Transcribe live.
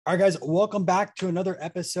All right, guys, welcome back to another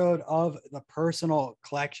episode of the Personal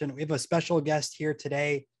Collection. We have a special guest here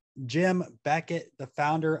today, Jim Beckett, the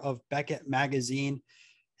founder of Beckett Magazine.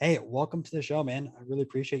 Hey, welcome to the show, man. I really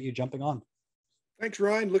appreciate you jumping on. Thanks,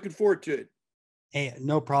 Ryan. Looking forward to it. Hey,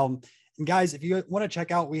 no problem. And guys, if you want to check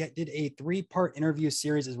out, we did a 3-part interview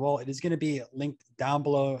series as well. It is going to be linked down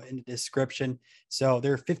below in the description. So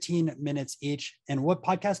they're 15 minutes each. And what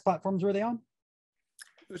podcast platforms were they on?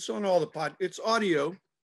 It's on all the it's audio,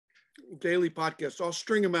 daily podcasts. I'll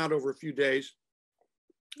string them out over a few days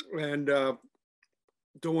and don't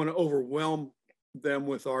want to overwhelm them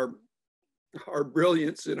with our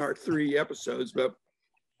brilliance in our 3 episodes, but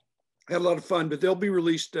I had a lot of fun. But they'll be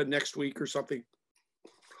released next week or something.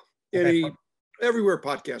 Everywhere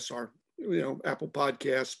podcasts are, Apple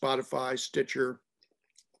Podcasts, Spotify, Stitcher,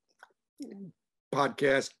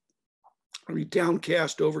 podcast,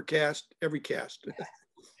 Downcast, Overcast, every cast.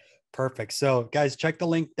 Perfect. So guys, check the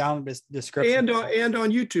link down in the description. And on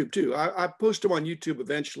YouTube too. I post them on YouTube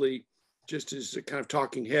eventually, just as a kind of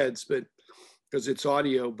talking heads, but because it's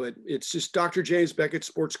audio, but it's just Dr. James Beckett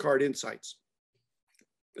Sports Card Insights.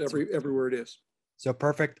 Everywhere it is. So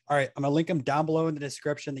perfect. All right. I'm going to link them down below in the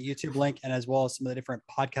description, the YouTube link, and as well as some of the different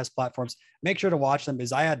podcast platforms. Make sure to watch them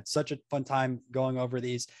because I had such a fun time going over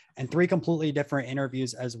these, and 3 completely different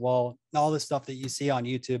interviews as well. All the stuff that you see on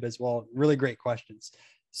YouTube as well. Really great questions.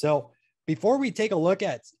 So before we take a look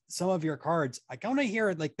at some of your cards, I want to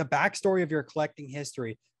hear like the backstory of your collecting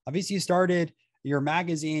history. Obviously, you started your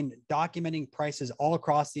magazine documenting prices all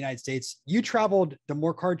across the United States. You traveled to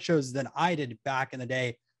more card shows than I did back in the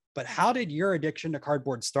day. But how did your addiction to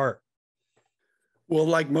cardboard start? Well,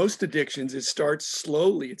 like most addictions, it starts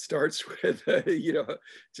slowly. It starts with,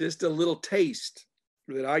 just a little taste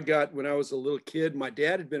that I got when I was a little kid. My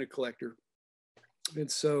dad had been a collector. And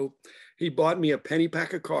so he bought me a penny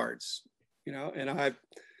pack of cards, and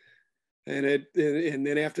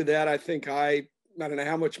then after that, I think I don't know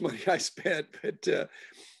how much money I spent, but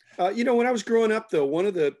when I was growing up, though, one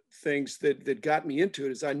of the things that got me into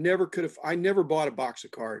it is I never bought a box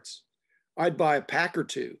of cards. I'd buy a pack or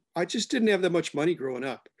 2. I just didn't have that much money growing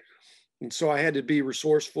up. And so I had to be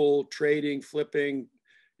resourceful, trading, flipping,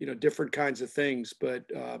 different kinds of things. But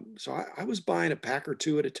so I was buying a pack or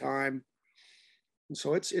 2 at a time. And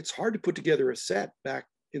so it's hard to put together a set back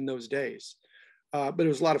in those days. But it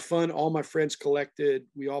was a lot of fun. All my friends collected.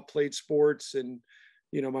 We all played sports, and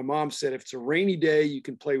my mom said, if it's a rainy day, you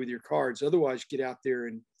can play with your cards. Otherwise, get out there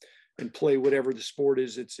and play whatever the sport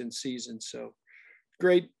is that's in season. So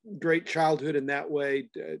great childhood in that way.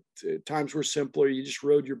 Times were simpler. You just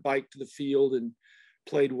rode your bike to the field and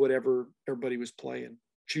played whatever everybody was playing.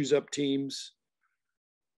 Choose up teams.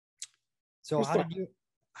 So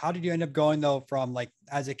how did you end up going, though, from like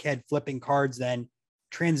as a kid flipping cards, then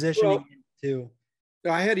transitioning into...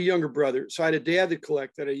 I had a younger brother. So I had a dad that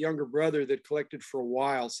collected, a younger brother that collected for a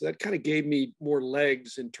while. So that kind of gave me more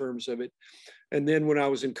legs in terms of it. And then when I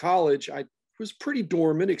was in college, I was pretty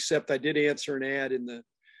dormant, except I did answer an ad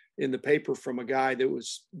in the paper from a guy that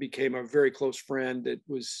became a very close friend. That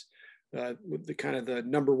was the kind of the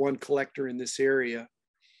number 1 collector in this area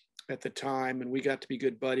at the time, and we got to be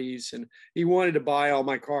good buddies, and he wanted to buy all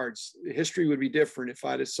my cards. History would be different if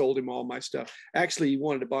I'd have sold him all my stuff. Actually, he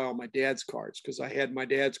wanted to buy all my dad's cards because I had my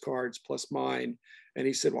dad's cards plus mine, and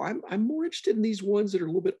he said, well, I'm more interested in these ones that are a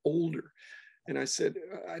little bit older. And I said,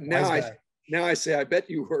 now I say, I bet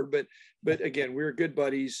you were, but again, we were good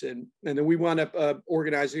buddies, and then we wound up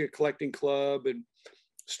organizing a collecting club and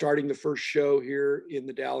starting the first show here in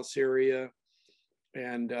the Dallas area.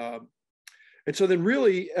 And so then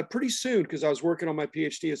really pretty soon, because I was working on my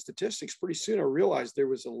PhD in statistics, pretty soon I realized there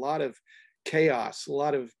was a lot of chaos, a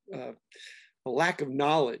lot of a lack of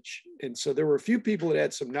knowledge. And so there were a few people that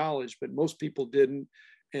had some knowledge, but most people didn't.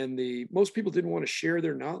 And most people didn't want to share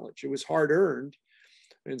their knowledge. It was hard earned.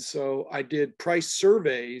 And so I did price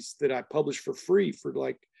surveys that I published for free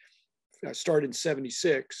I started in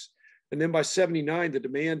 76. And then by 79, the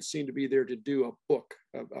demand seemed to be there to do a book,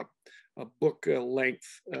 a book length,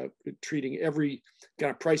 treating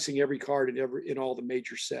pricing every card in all the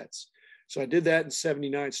major sets. So I did that in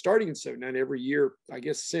 79, starting in 79, every year, I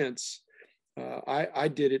guess, since. I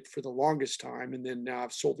did it for the longest time, and then now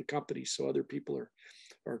I've sold the company, so other people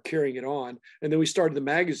are carrying it on. And then we started the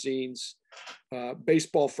magazines,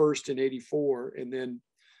 baseball first in 84, and then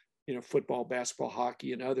football, basketball,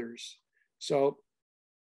 hockey, and others. So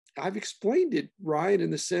I've explained it, Ryan,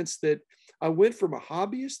 in the sense that I went from a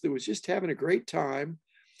hobbyist that was just having a great time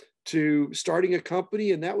to starting a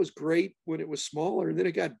company, and that was great when it was smaller, and then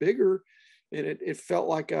it got bigger, and it felt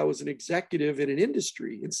like I was an executive in an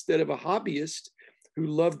industry instead of a hobbyist who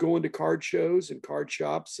love going to card shows and card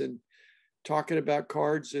shops and talking about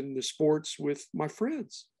cards and the sports with my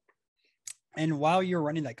friends. And while you were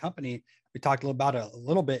running that company, we talked about it a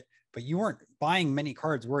little bit, but you weren't buying many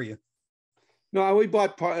cards, were you? No, we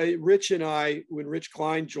bought Rich and I, when Rich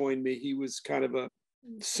Klein joined me, he was kind of a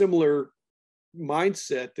similar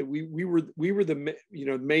mindset that we were the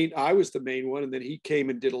main. I was the main one, and then he came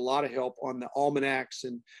and did a lot of help on the almanacs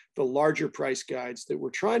and the larger price guides that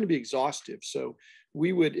were trying to be exhaustive. So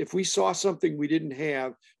we would, if we saw something we didn't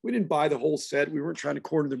have, we didn't buy the whole set. We weren't trying to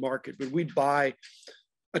corner the market, but we'd buy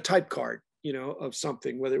a type card, of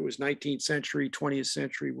something, whether it was 19th century, 20th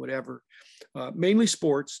century, whatever. Mainly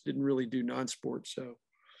sports, didn't really do non-sports. So,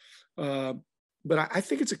 but I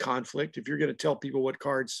think it's a conflict. If you're going to tell people what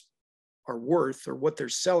cards are worth or what they're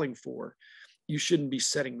selling for, you shouldn't be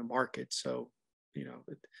setting the market. So,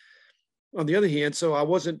 on the other hand, so I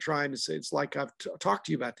wasn't trying to say, it's like I've talked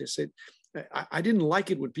to you about this. I didn't like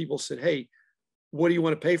it when people said, hey, what do you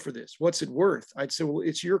want to pay for this? What's it worth? I'd say, well,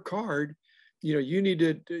 it's your card.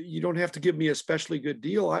 You don't have to give me a especially good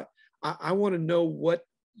deal. I want to know what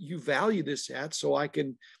you value this at, so I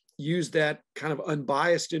can use that kind of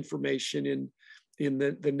unbiased information in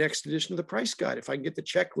the next edition of the price guide. If I can get the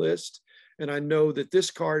checklist and I know that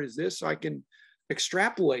this card is this, I can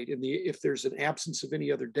extrapolate if there's an absence of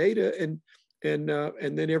any other data, and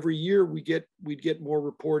then every year we'd get more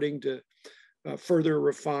reporting to further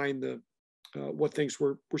refine what things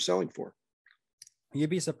we're selling for. You'd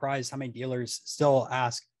be surprised how many dealers still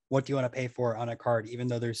ask, what do you want to pay for on a card? Even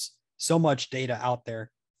though there's so much data out there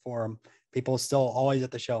for them, people still always at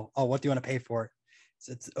the show, oh, what do you want to pay for it?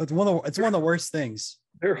 It's one of the worst things.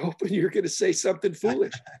 They're hoping you're going to say something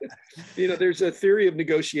foolish. There's a theory of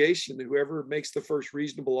negotiation that whoever makes the first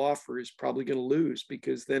reasonable offer is probably going to lose,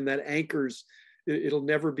 because then that anchors, it'll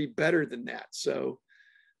never be better than that.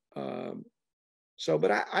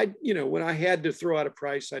 But I when I had to throw out a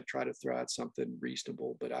price, I'd try to throw out something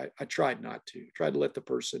reasonable, but I tried not to. Tried to let the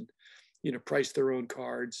person, price their own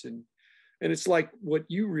cards. And it's like what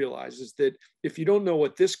you realize is that if you don't know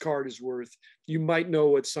what this card is worth, you might know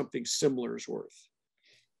what something similar is worth.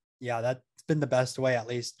 Yeah, that's been the best way, at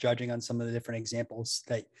least judging on some of the different examples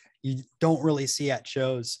that you don't really see at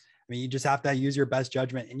shows. I mean, you just have to use your best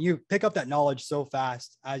judgment, and you pick up that knowledge so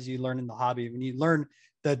fast as you learn in the hobby. When you learn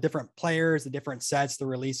the different players, the different sets, the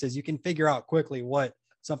releases, you can figure out quickly what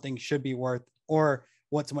something should be worth or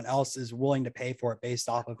what someone else is willing to pay for it based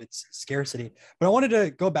off of its scarcity. But I wanted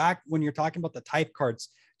to go back when you're talking about the type cards.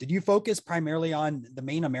 Did you focus primarily on the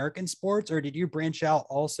main American sports, or did you branch out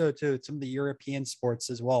also to some of the European sports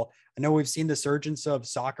as well? I know we've seen the surgence of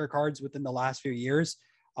soccer cards within the last few years.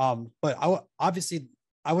 But I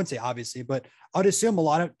wouldn't say obviously, but I would assume a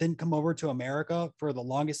lot of didn't come over to America for the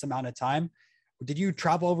longest amount of time. Did you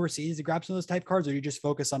travel overseas to grab some of those type cards, or you just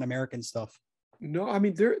focus on American stuff? No, I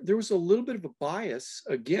mean, there was a little bit of a bias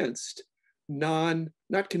against not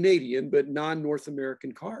Canadian, but non-North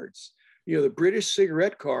American cards. The British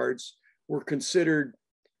cigarette cards were considered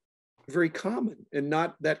very common and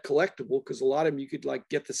not that collectible, because a lot of them you could like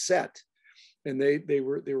get the set, and they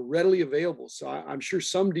were readily available. So I'm sure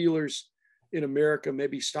some dealers in America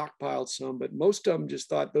maybe stockpiled some, but most of them just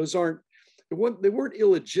thought they weren't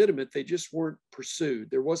illegitimate. They just weren't pursued.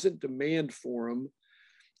 There wasn't demand for them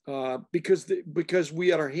because we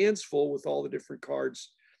had our hands full with all the different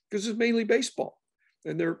cards, because it's mainly baseball,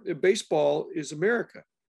 and baseball is America.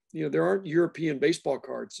 There aren't European baseball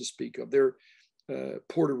cards to speak of. They're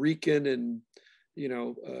Puerto Rican and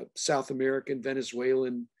South American,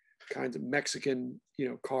 Venezuelan kinds of Mexican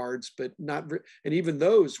cards, but not. And even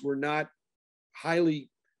those were not highly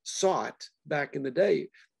sought back in the day.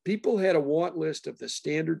 People had a want list of the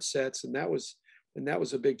standard sets, and that was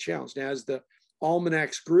a big challenge. Now, as the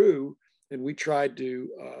almanacs grew and we tried to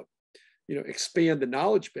expand the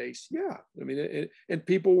knowledge base, and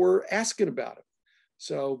people were asking about it.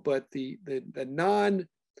 So, but the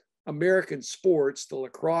non-American sports, the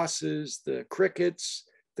lacrosses, the crickets,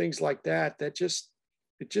 things like that,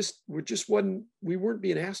 we weren't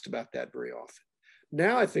being asked about that very often.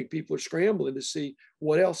 Now I think people are scrambling to see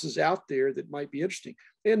what else is out there that might be interesting,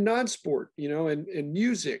 and non-sport, and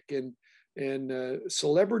music and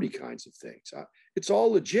celebrity kinds of things. It's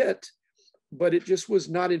all legit, but it just was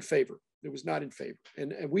not in favor. It was not in favor.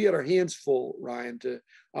 And we had our hands full, Ryan.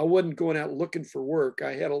 I wasn't going out looking for work.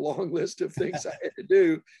 I had a long list of things I had to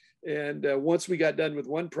do. And once we got done with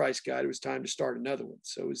one price guide, it was time to start another one.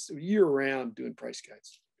 So it was year round doing price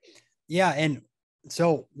guides. Yeah. And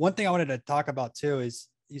so one thing I wanted to talk about too is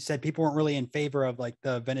you said people weren't really in favor of like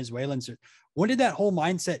the Venezuelans. When did that whole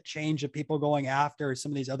mindset change of people going after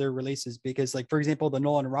some of these other releases? Because like, for example, the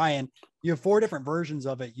Nolan Ryan, you have 4 different versions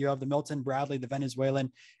of it. You have the Milton Bradley, the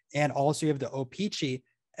Venezuelan, and also you have the O-Pee-Chee.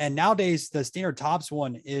 And nowadays the standard tops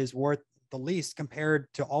one is worth the least compared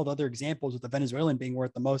to all the other examples, with the Venezuelan being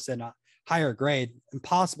worth the most in a higher grade.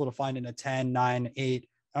 Impossible to find in a 10, 9, 8.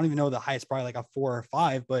 I don't even know the highest, probably like a 4 or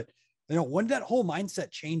 5, but when did that whole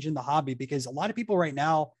mindset change in the hobby? Because a lot of people right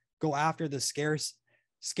now go after the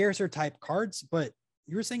scarcer type cards, but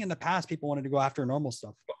you were saying in the past, people wanted to go after normal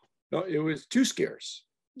stuff. No, it was too scarce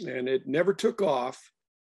and it never took off.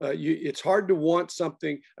 It's hard to want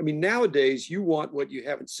something. I mean, nowadays you want what you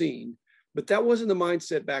haven't seen, but that wasn't the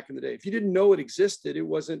mindset back in the day. If you didn't know it existed, it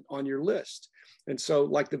wasn't on your list. And so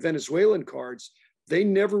like the Venezuelan cards, they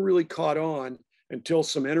never really caught on until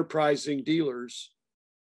some enterprising dealers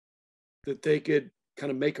that they could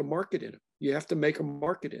kind of make a market in it. You have to make a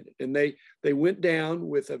market in it. And they went down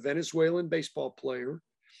with a Venezuelan baseball player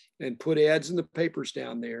and put ads in the papers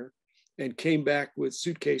down there and came back with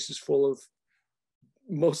suitcases full of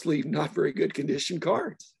mostly not very good condition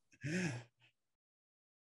cards.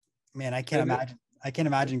 Man, I can't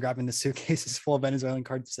imagine grabbing the suitcases full of Venezuelan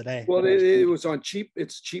cards today. Well, it was on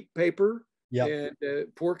it's cheap paper. Yeah. And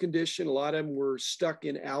poor condition. A lot of them were stuck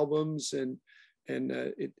in albums and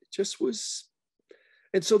it just was,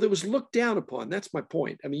 and so that was looked down upon. That's my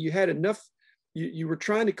point. I mean, you had enough, you were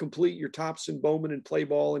trying to complete your Thompson, Bowman, and Play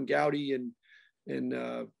Ball and Gowdy and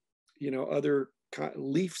other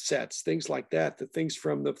leaf sets, things like that, the things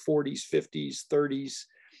from the 40s, 50s, 30s.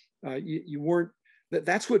 You weren't,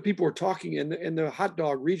 that's what people were talking in the hot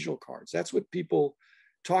dog regional cards. That's what people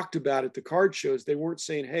talked about at the card shows. They weren't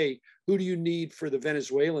saying, hey, who do you need for the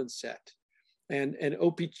Venezuelan set? And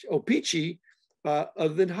O-Pee-Chee,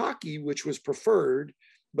 other than hockey, which was preferred,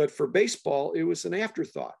 but for baseball, it was an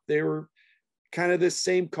afterthought. They were kind of the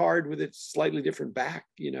same card with a slightly different back,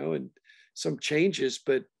 and some changes,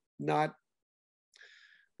 but not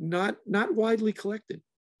widely collected.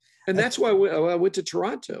 And that's why I went to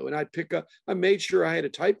Toronto and I made sure I had a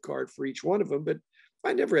type card for each one of them, but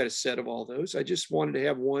I never had a set of all those. I just wanted to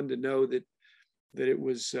have one to know that it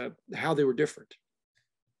was how they were different.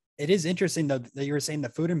 It is interesting though that you were saying the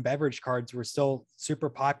food and beverage cards were still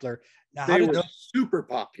super popular. Now, they were super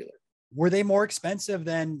popular. Were they more expensive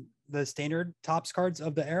than the standard tops cards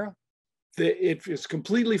of the era? It was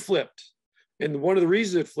completely flipped. And one of the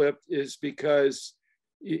reasons it flipped is because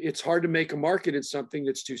it's hard to make a market in something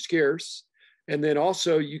that's too scarce. And then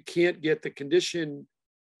also you can't get the condition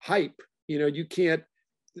hype. You can't,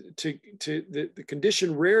 the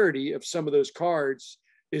condition rarity of some of those cards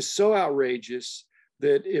is so outrageous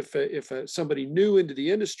that if somebody new into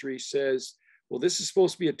the industry says, well, this is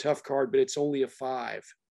supposed to be a tough card, but it's only a 5.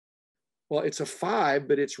 Well, it's a 5,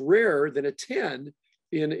 but it's rarer than a 10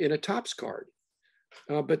 in a tops card.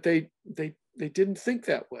 But they didn't think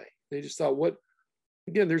that way. They just thought,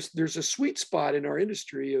 again, there's a sweet spot in our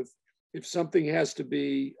industry of if something has to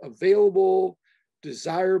be available,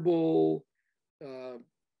 desirable,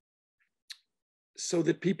 so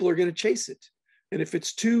that people are going to chase it. And if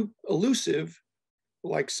it's too elusive,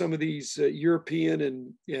 like some of these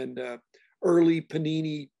European and early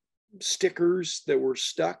Panini stickers that were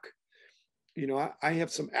stuck, I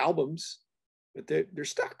have some albums, but they're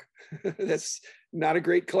stuck. That's not a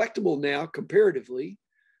great collectible now comparatively,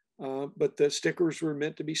 but the stickers were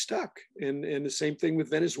meant to be stuck. And the same thing with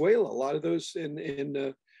Venezuela. A lot of those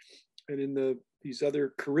these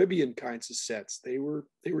other Caribbean kinds of sets, they were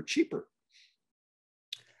cheaper.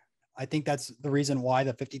 I think that's the reason why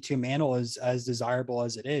the 52 mantle is as desirable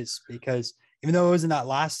as it is, because even though it was in that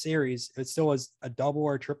last series, it still was a double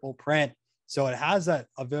or triple print. So it has that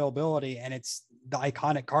availability and it's the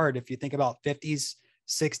iconic card. If you think about 50s,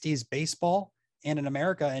 60s baseball and in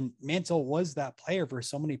America, and Mantle was that player for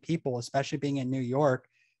so many people, especially being in New York.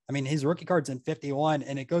 I mean, his rookie card's in 51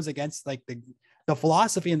 and it goes against like the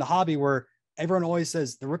philosophy in the hobby where everyone always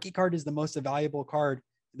says the rookie card is the most valuable card.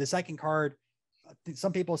 The second card,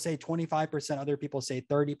 some people say 25%, other people say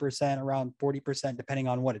 30%, around 40%, depending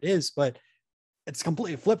on what it is, but it's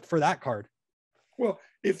completely flipped for that card. Well,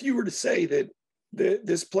 if you were to say that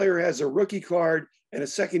this player has a rookie card and a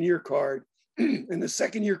second year card, and the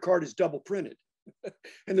second year card is double printed,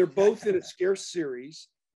 and they're both in a scarce series,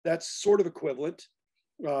 that's sort of equivalent.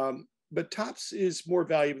 But Topps is more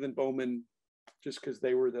valuable than Bowman just because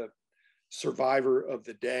they were the survivor of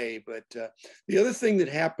the day. But the other thing that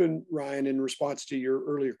happened, Ryan, in response to your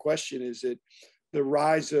earlier question, is that the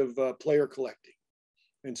rise of player collecting.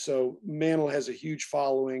 And so Mantle has a huge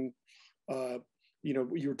following. You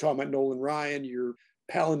were talking about Nolan Ryan.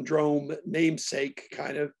 palindrome namesake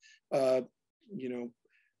kind of, you know,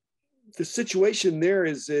 the situation there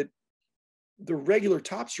is that the regular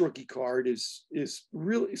Topps rookie card is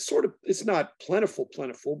really sort of, it's not plentiful,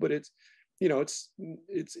 but it's, you know,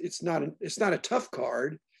 it's not a tough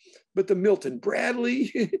card, but the Milton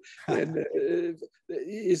Bradley and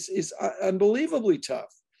is unbelievably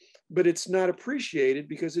tough, but it's not appreciated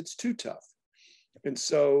because it's too tough. And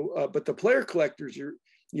so, but the player collectors are,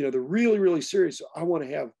 you know, they're really, really serious. I want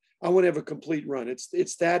to have a complete run.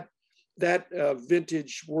 It's that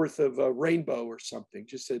vintage worth of a rainbow or something,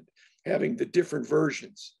 just having the different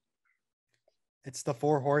versions. It's the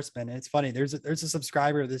Four Horsemen. And it's funny. There's a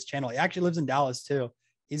subscriber of this channel. He actually lives in Dallas too.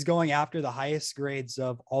 He's going after the highest grades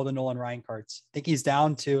of all the Nolan Ryan cards. I think he's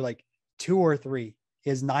down to like 2 or 3. He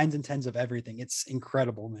has 9s and 10s of everything. It's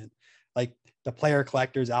incredible, man. Like the player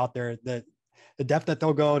collectors out there, the depth that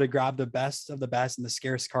they'll go to grab the best of the best and the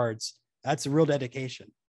scarce cards. That's a real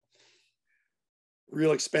dedication.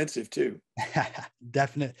 Real expensive too.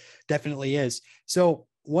 Definitely is. So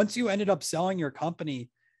once you ended up selling your company,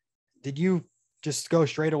 did you just go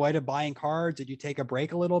straight away to buying cards? Did you take a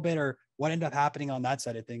break a little bit, or what ended up happening on that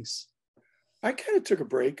side of things? I kind of took a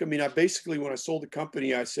break. I mean, I basically, when I sold the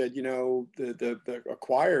company, I said, you know, the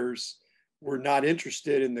acquirers were not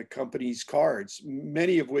interested in the company's cards,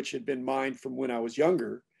 many of which had been mine from when I was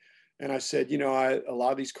younger. And I said, you know, a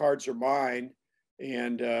lot of these cards are mine.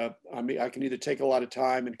 And I mean, I can either take a lot of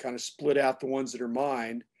time and kind of split out the ones that are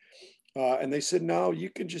mine. And they said, no, you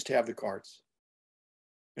can just have the cards.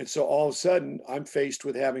 And so all of a sudden, I'm faced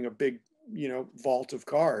with having a big, you know, vault of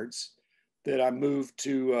cards that I moved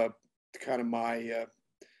to kind of my,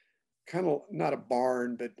 kind of not a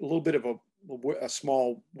barn, but a little bit of a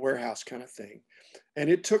small warehouse kind of thing. And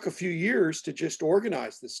it took a few years to just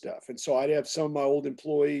organize this stuff. And so I'd have some of my old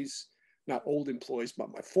employees, not old employees,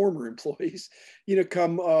 but my former employees, you know,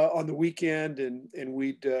 come on the weekend and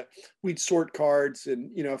we'd sort cards. And,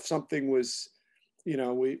 you know, if something was, you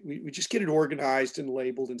know, we just get it organized and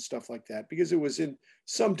labeled and stuff like that, because it was in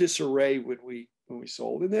some disarray when we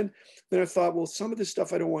sold. And then I thought, well, some of this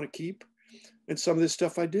stuff I don't want to keep, and some of this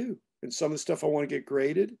stuff I do, and some of the stuff I want to get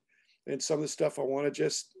graded, and some of the stuff I want to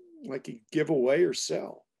just like give away or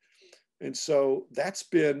sell. And so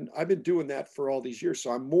I've been doing that for all these years.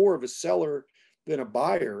 So I'm more of a seller than a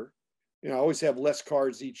buyer. You know, I always have less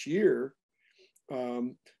cards each year,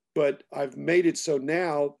 but I've made it so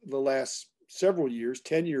now the last several years,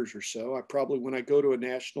 10 years or so, I probably, when I go to a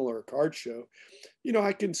national or a card show, you know,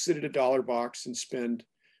 I can sit at a dollar box and spend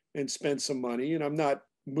some money, and I'm not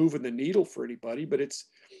moving the needle for anybody, but it's,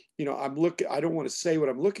 you know, I don't want to say what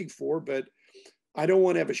I'm looking for, but I don't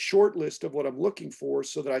want to have a short list of what I'm looking for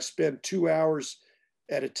so that I spend 2 hours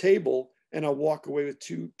at a table and I walk away with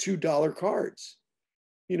 $2 cards.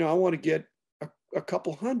 You know, I want to get a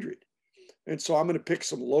couple hundred. And so I'm going to pick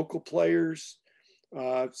some local players,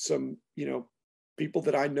 some, you know, people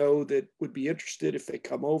that I know that would be interested if they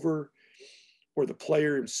come over, or the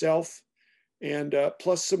player himself, and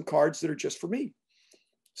plus some cards that are just for me.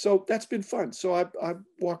 So that's been fun. So I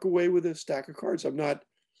walk away with a stack of cards. I'm not,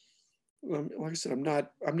 like I said,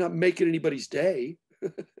 I'm not making anybody's day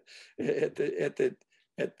at the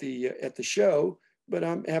show, but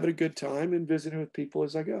I'm having a good time and visiting with people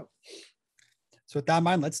as I go. So with that in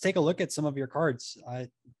mind, let's take a look at some of your cards,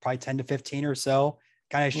 probably 10 to 15 or so,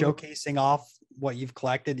 kind of showcasing off what you've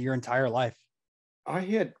collected your entire life.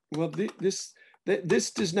 This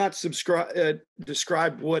does not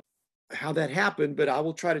describe how that happened, but I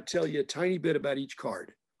will try to tell you a tiny bit about each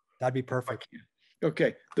card. That'd be perfect.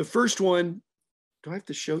 Okay. The first one, do I have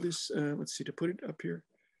to show this? Let's see, to put it up here.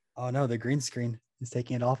 Oh no, the green screen is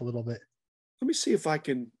taking it off a little bit. Let me see if I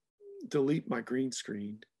can delete my green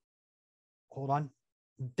screen. Hold on.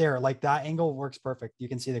 There, like that angle works perfect. You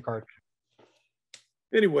can see the card.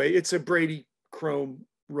 Anyway, it's a Brady Chrome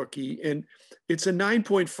rookie, and it's a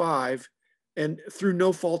 9.5, and through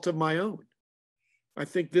no fault of my own. I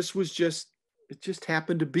think this was it just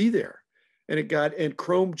happened to be there. And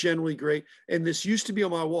Chrome generally great. And this used to be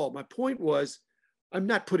on my wall. My point was, I'm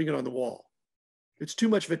not putting it on the wall. It's too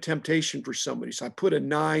much of a temptation for somebody. So I put a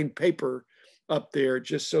 9 paper up there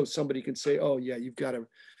just so somebody can say, oh yeah, you've got to,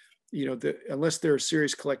 you know, unless they're a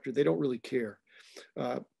serious collector, they don't really care.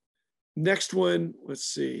 Next one, let's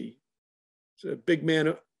see. It's a big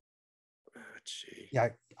man. Yeah,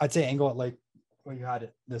 I'd say angle it like where you had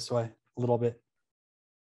it this way a little bit.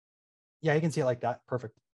 Yeah, you can see it like that.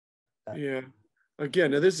 Perfect. Yeah.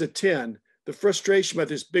 Again, now this is a 10. The frustration about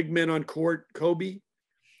this big men on court, Kobe,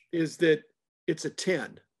 is that it's a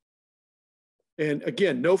 10. And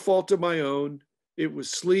again, no fault of my own. It was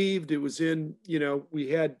sleeved. It was in, you know, we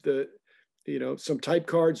had some type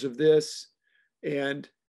cards of this. And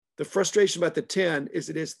the frustration about the 10 is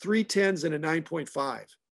it has 3 10s and a 9.5.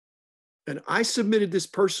 And I submitted this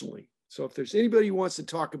personally. So if there's anybody who wants to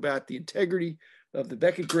talk about the integrity of the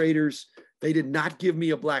Beckett graders, they did not give me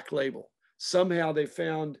a black label. Somehow they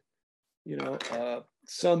found,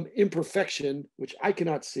 some imperfection, which I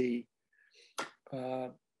cannot see,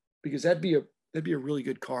 because that'd be a really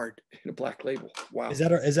good card in a black label. Wow. Is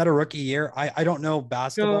that a rookie year? I don't know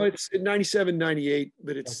basketball. No, it's 97, 98,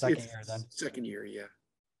 but it's second year then. Second year, yeah.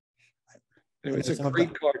 Anyway, it's a some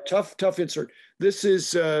great card. Tough insert. This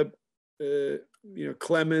is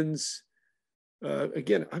Clemens.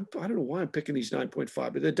 Again, I don't know why I'm picking these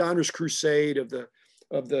 9.5, but the Donruss Crusade of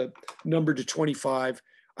the number to 25.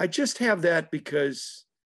 I just have that because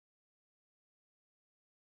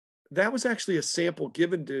that was actually a sample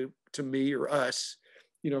given to me or us,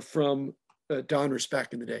 from Donruss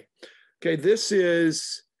back in the day. Okay, this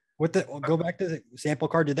is go back to the sample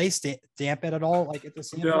card. Did they stamp it at all? Like at the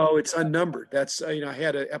sample? No, it's unnumbered. That's I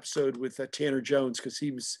had an episode with Tanner Jones because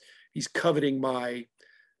he's coveting my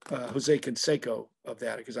Jose Canseco of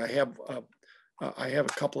that because I have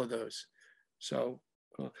a couple of those. So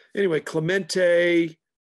anyway, Clemente,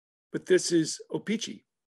 but this is O-Pee-Chee,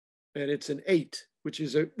 and it's an 8, which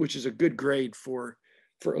is a good grade for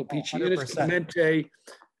O-Pee-Chee. And it's Clemente,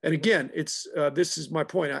 and again, it's this is my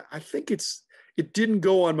point. I think it didn't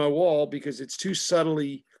go on my wall because it's too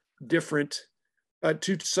subtly different,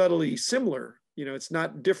 too subtly similar. It's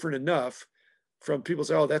not different enough from people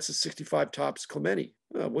say, oh, that's a 65 Topps Clemente.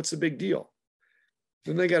 Oh, what's the big deal?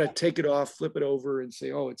 Then they got to take it off, flip it over, and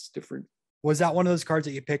say, oh, it's different. Was that one of those cards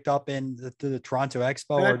that you picked up in the Toronto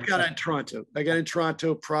Expo? I got in Toronto. I got in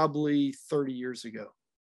Toronto probably 30 years ago.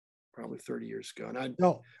 And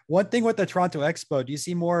one thing with the Toronto Expo, do you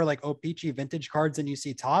see more like O-Pee-Chee vintage cards than you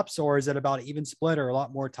see Topps, or is it about even split or a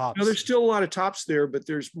lot more Topps? No, there's still a lot of Topps there, but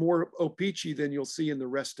there's more O-Pee-Chee than you'll see in the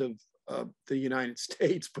rest of the United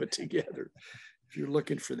States put together, if you're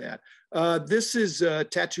looking for that. This is a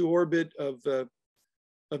Tattoo Orbit of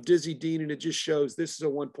Dizzy Dean, and it just shows this is a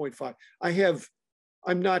 1.5.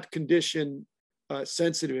 I'm not condition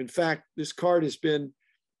sensitive. In fact, this card has been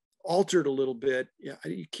altered a little bit. Yeah,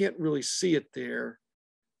 you can't really see it there,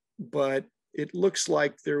 but it looks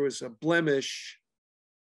like there was a blemish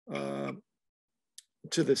to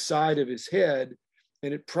the side of his head,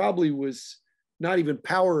 and it probably was not even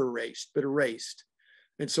power erased, but erased.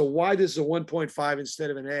 And so why this is a 1.5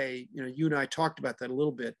 instead of an A, you and I talked about that a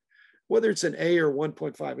little bit. Whether it's an A or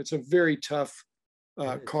 1.5, it's a very tough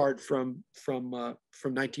card from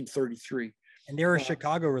 1933. And they're a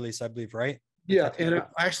Chicago release, I believe, right? Yeah, and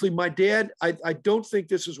actually my dad, I don't think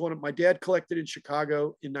this was my dad collected in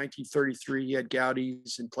Chicago in 1933. He had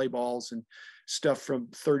Gaudis and play balls and stuff from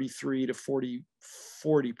 33 to 40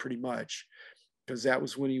 pretty much, because that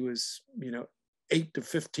was when he was, 8 to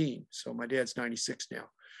 15. So my dad's 96 now.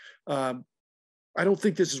 I don't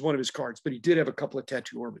think this is one of his cards, but he did have a couple of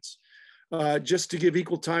Tattoo Orbits. Just to give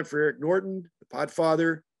equal time for Eric Norton, the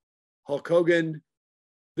Podfather, Hulk Hogan.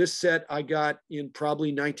 This set I got in probably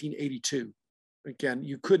 1982. Again,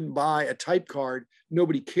 you couldn't buy a type card.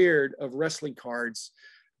 Nobody cared of wrestling cards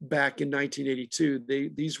back in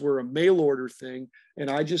 1982. These were a mail order thing, and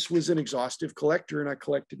I just was an exhaustive collector, and I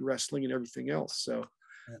collected wrestling and everything else. So,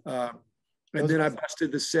 and then I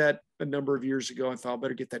busted the set a number of years ago. I thought I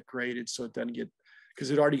better get that graded so it doesn't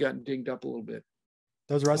because it already gotten dinged up a little bit.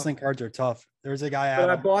 Those wrestling cards are tough. There's a guy but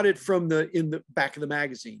I bought it in the back of the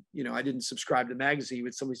magazine. I didn't subscribe to the magazine,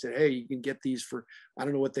 but somebody said, hey, you can get these for, I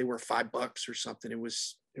don't know what they were, $5 or something. It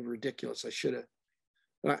was ridiculous. I should have,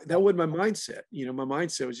 that wasn't my mindset. My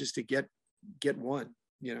mindset was just to get one,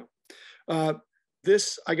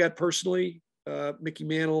 this I got personally, Mickey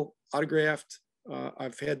Mantle autographed.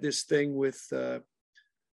 I've had this thing with a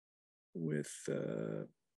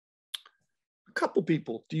couple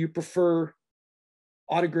people. Do you prefer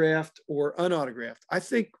autographed or unautographed? I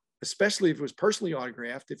think, especially if it was personally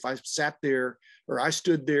autographed, if I sat there or I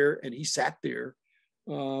stood there and he sat there,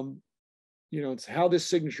 it's how this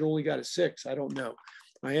signature only got a 6. I don't know.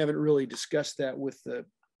 I haven't really discussed that with the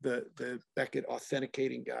Beckett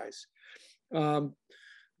authenticating guys.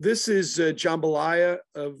 This is Jambalaya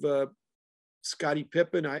of Scottie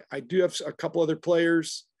Pippen. I do have a couple other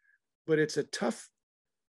players, but it's a tough.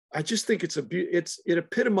 I just think it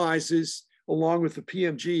epitomizes, along with the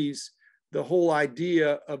PMGs, the whole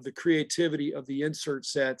idea of the creativity of the insert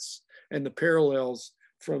sets and the parallels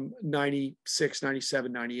from 96,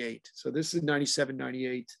 97, 98. So this is 97,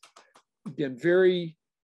 98. Again, very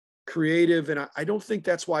creative. And I don't think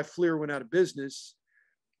that's why Fleer went out of business,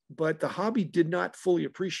 but the hobby did not fully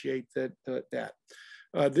appreciate that.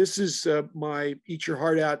 This is my Eat Your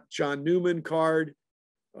Heart Out John Newman card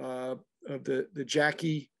of the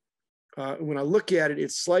Jackie. When I look at it,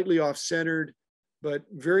 it's slightly off-centered, but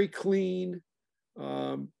very clean.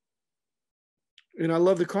 And I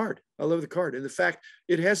love the card. I love the card. And the fact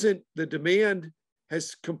the demand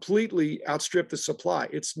has completely outstripped the supply.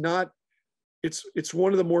 It's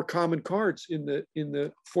one of the more common cards in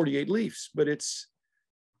the 48 Leafs, but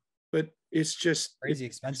it's just crazy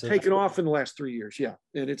expensive. It's taken off in the last 3 years. Yeah.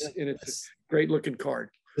 And it's a great looking card.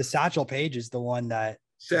 The Satchel Page is the one that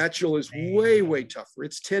Satchel is way tougher.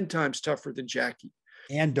 It's 10 times tougher than Jackie.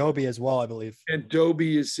 And Dobie as well, I believe. And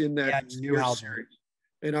Dobie is in that new series.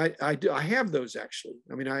 And I have those actually.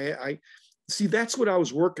 I mean, I see, that's what I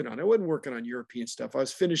was working on. I wasn't working on European stuff. I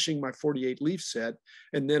was finishing my 48 Leaf set.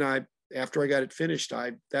 And then after I got it finished,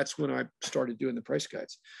 that's when I started doing the price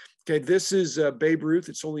guides. Okay, this is Babe Ruth.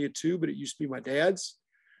 It's only a 2, but it used to be my dad's.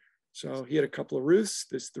 So he had a couple of Ruths.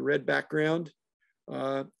 This is the red background.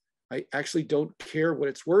 I actually don't care what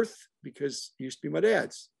it's worth because it used to be my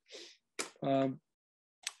dad's.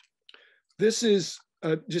 This is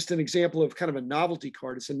just an example of kind of a novelty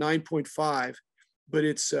card. It's a 9.5, but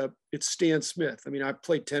it's Stan Smith. I mean, I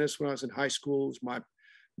played tennis when I was in high school. It was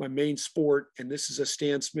my main sport. And this is a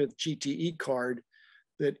Stan Smith GTE card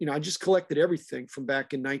that, I just collected everything from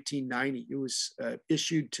back in 1990. It was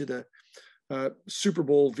issued to the Super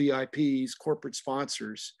Bowl VIPs, corporate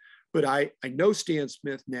sponsors. But I know Stan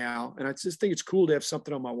Smith now, and I just think it's cool to have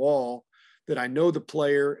something on my wall that I know the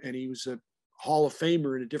player, and he was a Hall of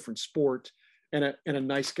Famer in a different sport, and a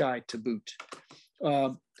nice guy to boot.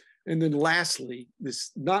 And then lastly,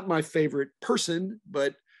 this not my favorite person,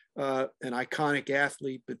 but an iconic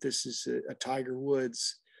athlete, but this is a Tiger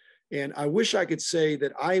Woods. And I wish I could say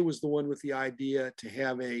that I was the one with the idea to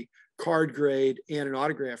have a card grade and an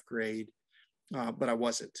autograph grade, but I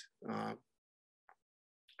wasn't.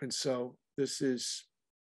 And so this is,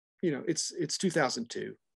 it's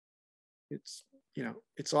 2002.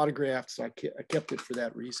 It's autographed, so I kept it for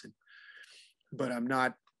that reason. But I'm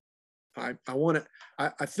not. I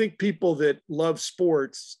think people that love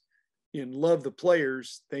sports and love the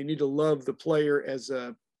players, they need to love the player as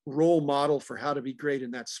a role model for how to be great in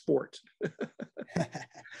that sport.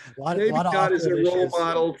 Maybe not as a role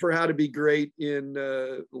model for how to be great in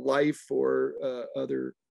life or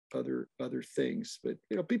other things, but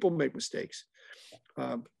people make mistakes.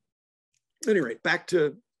 Anyway, back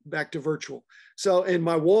to virtual. So, and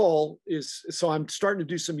my wall I'm starting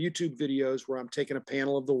to do some YouTube videos where I'm taking a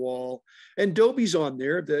panel of the wall, and Dobie's on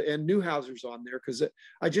there, and Newhouser's on there, because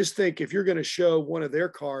I just think if you're going to show one of their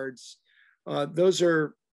cards, those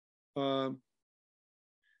are, I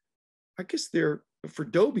guess they're for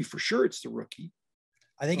Dobie for sure. It's the rookie.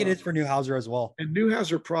 I think it is for Newhouser as well. And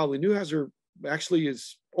Newhouser actually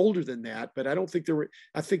is older than that, but I don't think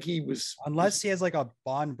I think he was, unless he has like a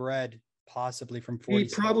bond bred, possibly from 40.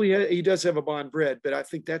 He does have a bond bred, but I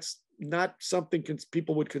think that's not something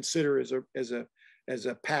people would consider as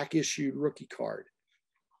a pack issued rookie card.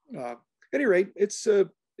 At any rate,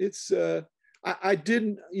 I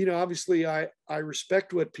didn't, obviously I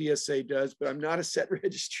respect what PSA does, but I'm not a set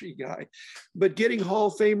registry guy. But getting Hall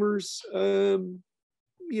of Famers,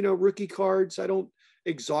 rookie cards, I don't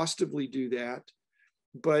exhaustively do that,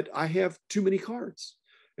 but I have too many cards.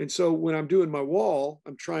 And so when I'm doing my wall,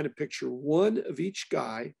 I'm trying to picture one of each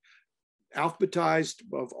guy, alphabetized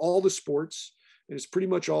of all the sports, and it's pretty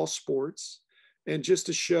much all sports, and just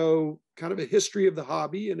to show kind of a history of the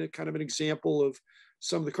hobby and a kind of an example of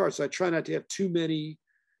some of the cards. So I try not to have too many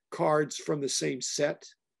cards from the same set.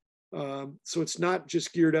 So it's not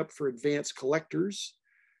just geared up for advanced collectors.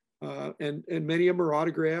 And many of them are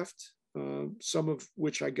autographed, some of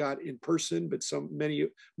which I got in person, but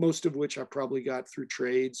most of which I probably got through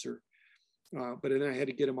trades but then I had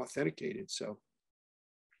to get them authenticated. So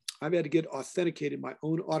I've had to get authenticated my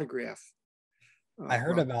own autograph. I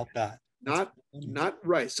heard about that. Not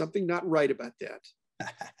right. Something not right about that.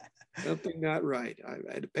 Something not right.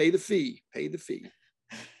 I had to pay the fee.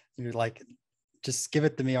 You're like, just give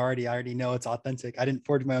it to me already. I already know it's authentic. I didn't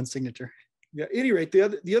forge my own signature. Yeah. At any rate,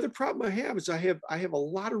 the other problem I have is I have a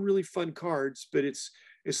lot of really fun cards, but it's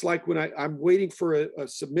like when I'm waiting for a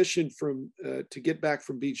submission to get back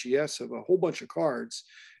from BGS of a whole bunch of cards,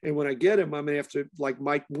 and when I get them, I'm gonna have to, like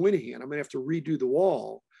Mike Moynihan, I'm gonna have to redo the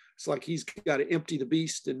wall. It's like he's got to empty the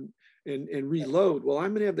beast and reload. Well,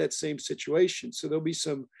 I'm gonna have that same situation. So there'll be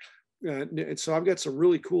some, and so I've got some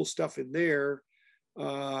really cool stuff in there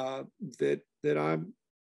that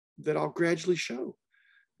I'll gradually show.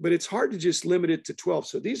 But it's hard to just limit it to 12.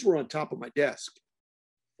 So these were on top of my desk.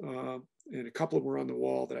 And a couple of them were on the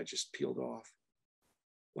wall that I just peeled off,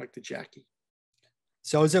 like the Jackie.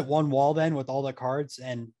 So is it one wall then with all the cards,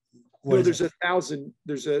 and what No, is it?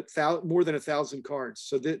 there's a thousand, more than 1,000 cards.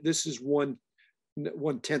 So this is one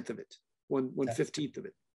tenth of it, one Okay. 15th of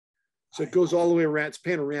it. So All it right. goes all the way around. It's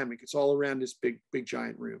panoramic. It's all around this big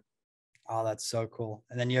giant room. Oh, that's so cool.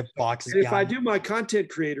 And then you have boxes And if I behind. do my content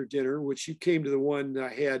creator dinner, which you came to the one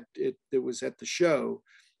I had, that was at the show,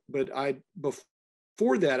 but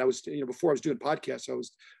before that, I was, before I was doing podcasts,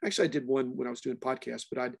 I did one when I was doing podcasts,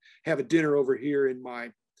 but I'd have a dinner over here in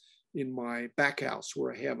my back house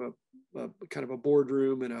where I have a kind of a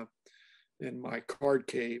boardroom and my card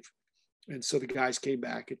cave. And so the guys came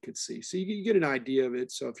back and could see. So you get an idea of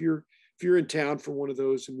it. So if you're in town for one of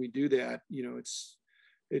those and we do that,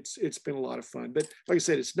 it's been a lot of fun. But like I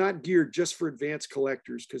said, it's not geared just for advanced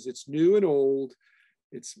collectors because it's new and old.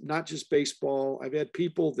 It's not just baseball. I've had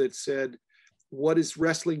people that said, "What is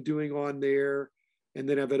wrestling doing on there?" And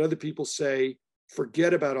then I've had other people say,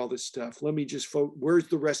 "Forget about all this stuff. Let me just where's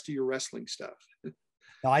the rest of your wrestling stuff?"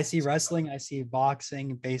 Now I see wrestling, I see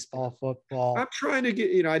boxing, baseball, I'm football. trying to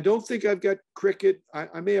get, I don't think I've got cricket.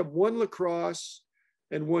 I may have one lacrosse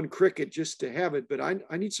and one cricket just to have it, but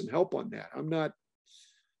I need some help on that. I'm not,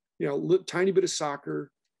 tiny bit of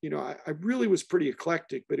soccer. I really was pretty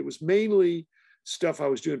eclectic, but it was mainly stuff I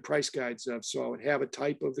was doing price guides of. So I would have a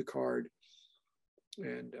type of the card.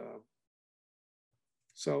 And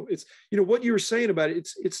so it's, what you were saying about it,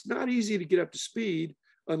 it's not easy to get up to speed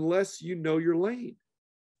unless you know your lane.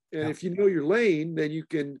 And Yeah. if you know your lane, then you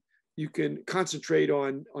can concentrate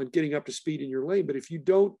on getting up to speed in your lane. But if you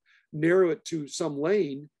don't narrow it to some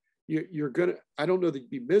lane, you're gonna, I don't know that you'd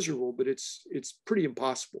be miserable, but it's pretty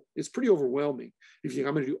impossible. It's pretty overwhelming. If you think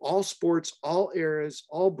I'm gonna do all sports, all eras,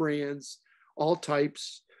 all brands, all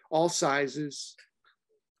types, all sizes.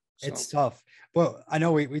 So It's tough. Well, I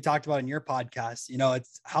know we talked about in your podcast,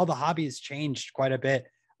 it's how the hobby has changed quite a bit.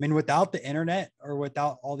 I mean, without the internet or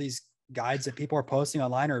without all these guides that people are posting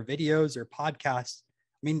online or videos or podcasts,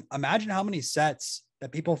 I mean, imagine how many sets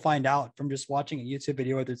that people find out from just watching a YouTube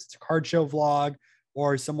video, whether it's a card show vlog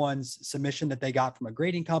or someone's submission that they got from a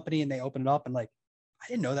grading company and they open it up and like, I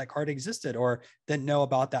didn't know that card existed or didn't know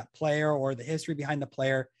about that player or the history behind the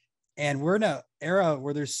player. And we're in an era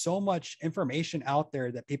where there's so much information out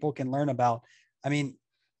there that people can learn about. I mean,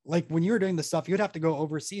 like when you were doing the stuff, you'd have to go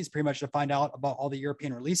overseas pretty much to find out about all the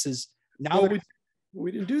European releases. Now well, they're we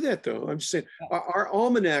didn't do that though. I'm just saying our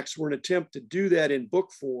almanacs were an attempt to do that in book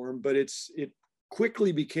form, but it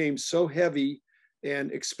quickly became so heavy and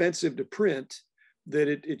expensive to print that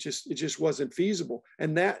it just wasn't feasible.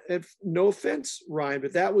 And that, no offense, Ryan,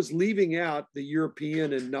 but that was leaving out the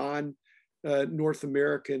European and non North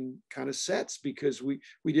American kind of sets because we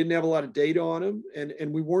didn't have a lot of data on them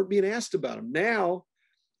and we weren't being asked about them. Now,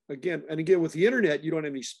 again with the internet, you don't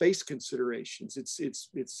have any space considerations.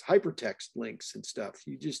 It's hypertext links and stuff.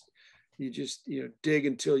 You just dig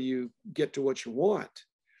until you get to what you want.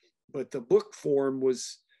 But the book form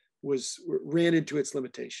ran into its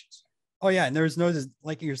limitations. Oh yeah, and there's no,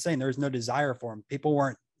 like you're saying, there was no desire for them. People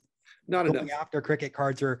weren't Not going enough. after cricket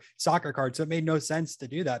cards or soccer cards, so it made no sense to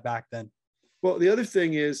do that back then. Well, the other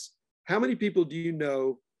thing is, how many people do you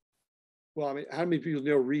know? Well, I mean, how many people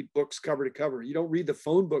read books cover to cover? You don't read the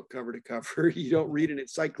phone book cover to cover. You don't read an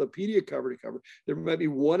encyclopedia cover to cover. There might be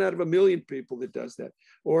 1 out of 1,000,000 people that does that.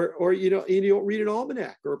 Or you don't read an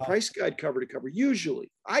almanac or a price guide cover to cover.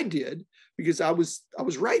 Usually, I did because I was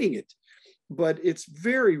writing it, but it's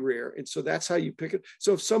very rare. And so that's how you pick it.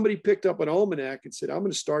 So if somebody picked up an almanac and said, "I'm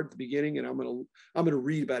going to start at the beginning and I'm going to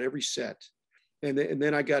read about every set." And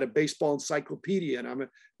then I got a baseball encyclopedia and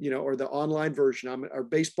or the online version, or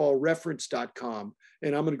baseballreference.com.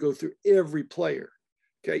 And I'm going to go through every player.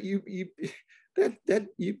 Okay. You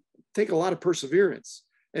take a lot of perseverance.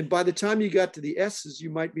 And by the time you got to the S's, you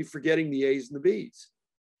might be forgetting the A's and the B's.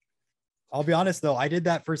 I'll be honest though, I did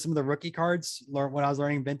that for some of the rookie cards. When I was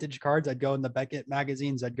learning vintage cards, I'd go in the Beckett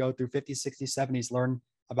magazines, I'd go through 50s, 60s, 70s, learn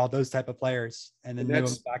about those type of players, and then knew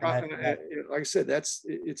them back and head. Like I said,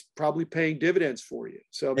 it's probably paying dividends for you.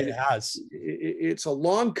 So I mean, It has. It's a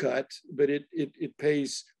long cut, but it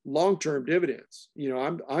pays long-term dividends.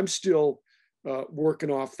 I'm still working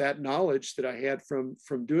off that knowledge that I had from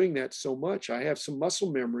doing that so much. I have some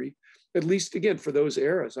muscle memory, at least again for those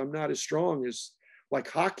eras. I'm not as strong as like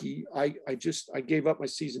hockey. I gave up my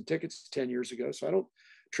season tickets 10 years ago, so I don't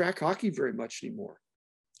track hockey very much anymore.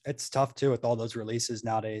 It's tough too with all those releases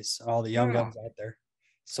nowadays, all the young guns out there.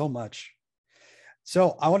 So much.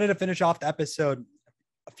 So I wanted to finish off the episode.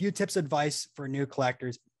 A few tips, advice for new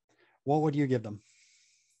collectors. What would you give them?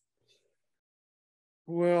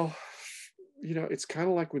 Well, it's kind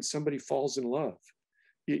of like when somebody falls in love.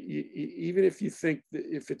 even if you think that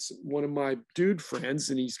if it's one of my dude friends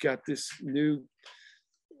and he's got this new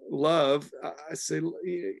love, I say,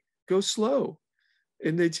 go slow.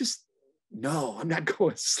 And they just, no, I'm not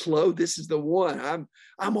going slow. This is the one.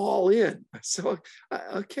 I'm all in. So,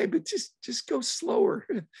 okay, but just go slower.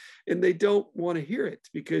 And they don't want to hear it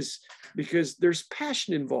because there's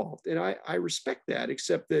passion involved. And I respect that,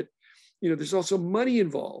 except that, there's also money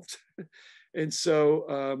involved. And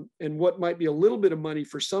so, and what might be a little bit of money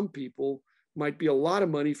for some people might be a lot of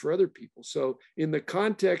money for other people. So in the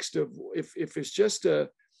context of, if it's just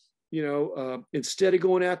instead of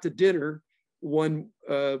going out to dinner on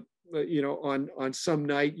some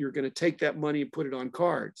night, you're going to take that money and put it on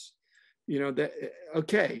cards,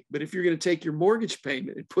 okay. But if you're going to take your mortgage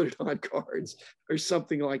payment and put it on cards or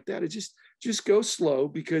something like that, it just go slow,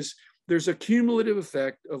 because there's a cumulative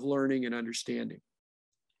effect of learning and understanding.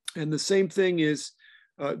 And the same thing is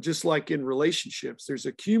just like in relationships, there's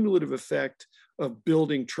a cumulative effect of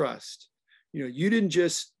building trust. You didn't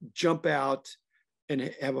just jump out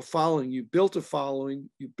and have a following. You built a following,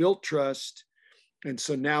 you built trust. And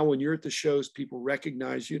so now when you're at the shows, people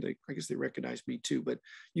recognize you. I guess they recognize me too, but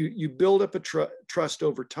you build up a trust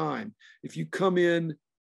over time. If you come in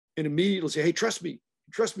and immediately say, hey, trust me,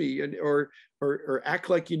 and or act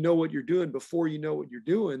like you know what you're doing before you know what you're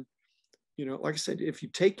doing, like I said, if you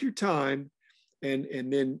take your time and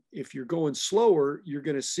then if you're going slower, you're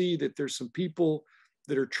going to see that there's some people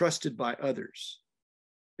that are trusted by others.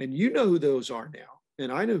 And you know who those are now.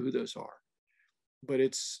 And I know who those are. But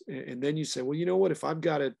and then you say, well, you know what, if I've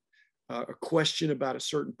got a question about a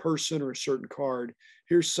certain person or a certain card,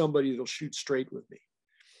 here's somebody that'll shoot straight with me.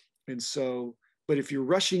 And so, but if you're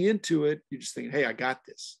rushing into it, you're just thinking, hey, I got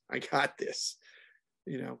this. And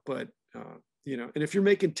if you're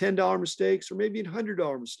making $10 mistakes or maybe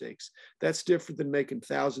 $100 mistakes, that's different than making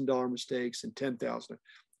 $1,000 mistakes and 10,000.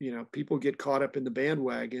 People get caught up in the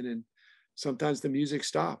bandwagon, and sometimes the music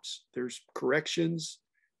stops. There's corrections.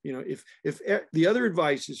 If the other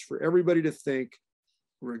advice is for everybody to think,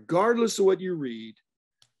 regardless of what you read,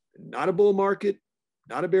 not a bull market,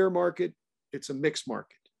 not a bear market, it's a mixed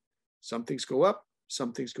market. Some things go up,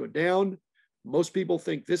 some things go down. Most people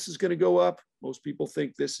think this is going to go up. Most people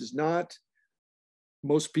think this is not.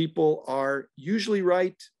 Most people are usually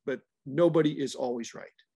right, but nobody is always right.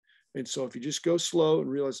 And so if you just go slow and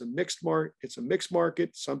realize it's a mixed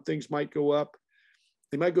market, some things might go up.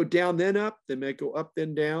 They might go down, then up. They might go up,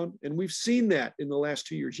 then down. And we've seen that in the last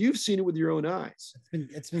 2 years. You've seen it with your own eyes.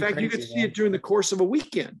 It's been in fact, crazy, you can see it during the course of a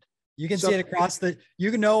weekend. You can see it across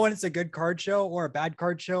you can know when it's a good card show or a bad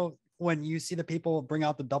card show when you see the people bring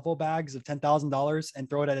out the duffel bags of $10,000 and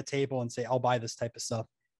throw it at a table and say, I'll buy this type of stuff.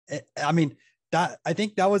 I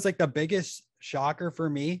think that was like the biggest shocker for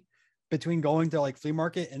me between going to like flea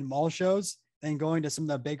market and mall shows and going to some of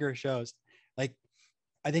the bigger shows. Like,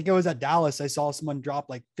 I think it was at Dallas. I saw someone drop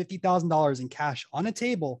like $50,000 in cash on a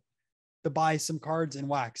table to buy some cards and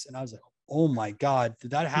wax. And I was like, oh my God,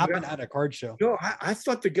 did that happen at a card show? No, I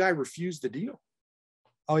thought the guy refused the deal.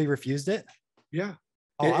 Oh, he refused it? Yeah.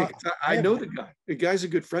 Oh, I know the guy. The guy's a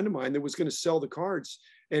good friend of mine that was going to sell the cards.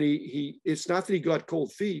 And it's not that he got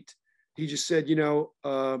cold feet. He just said,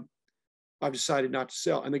 I've decided not to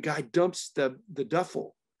sell. And the guy dumps the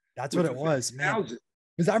duffel. That's what it was, man.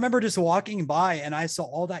 Because I remember just walking by and I saw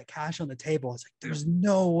all that cash on the table. I was like, there's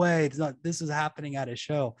no way this is happening at a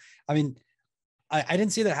show. I mean, I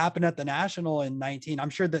didn't see that happen at the National in 19.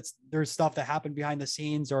 I'm sure that there's stuff that happened behind the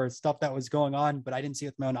scenes or stuff that was going on, but I didn't see it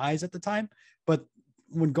with my own eyes at the time. But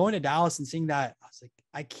when going to Dallas and seeing that, I was like,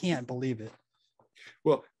 I can't believe it.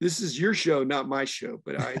 Well, this is your show, not my show.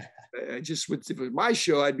 But I just would, if it was my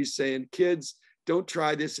show, I'd be saying, kids, don't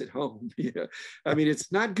try this at home. I mean,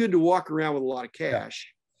 it's not good to walk around with a lot of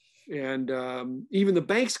cash. And even the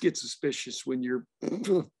banks get suspicious when you're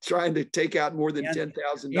trying to take out more than $10,000.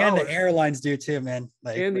 And the airlines do too, man.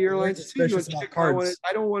 And the airlines too.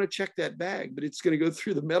 I don't want to check that bag, but it's going to go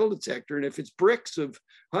through the metal detector. And if it's bricks of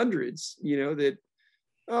hundreds,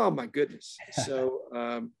 oh my goodness. So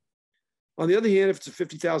on the other hand, if it's a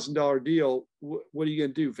 $50,000 deal, what are you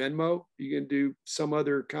going to do? Venmo? Are you going to do some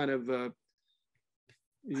other kind of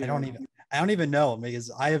I don't even know,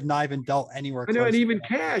 because I have not even dealt anywhere. I know, and even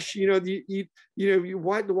cash, you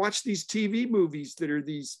watch these TV movies that are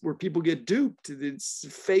where people get duped. It's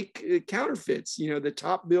fake counterfeits. The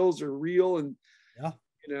top bills are real, and that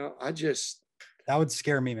would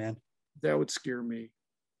scare me, man. That would scare me.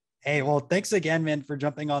 Hey, well, thanks again, man, for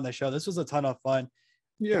jumping on the show. This was a ton of fun.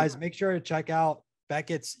 Yeah, guys, make sure to check out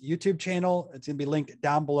Beckett's YouTube channel. It's going to be linked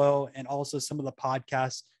down below, and also some of the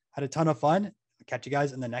podcasts. Had a ton of fun. Catch you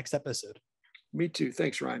guys in the next episode. Me too.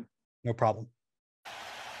 Thanks, Ryan. No problem.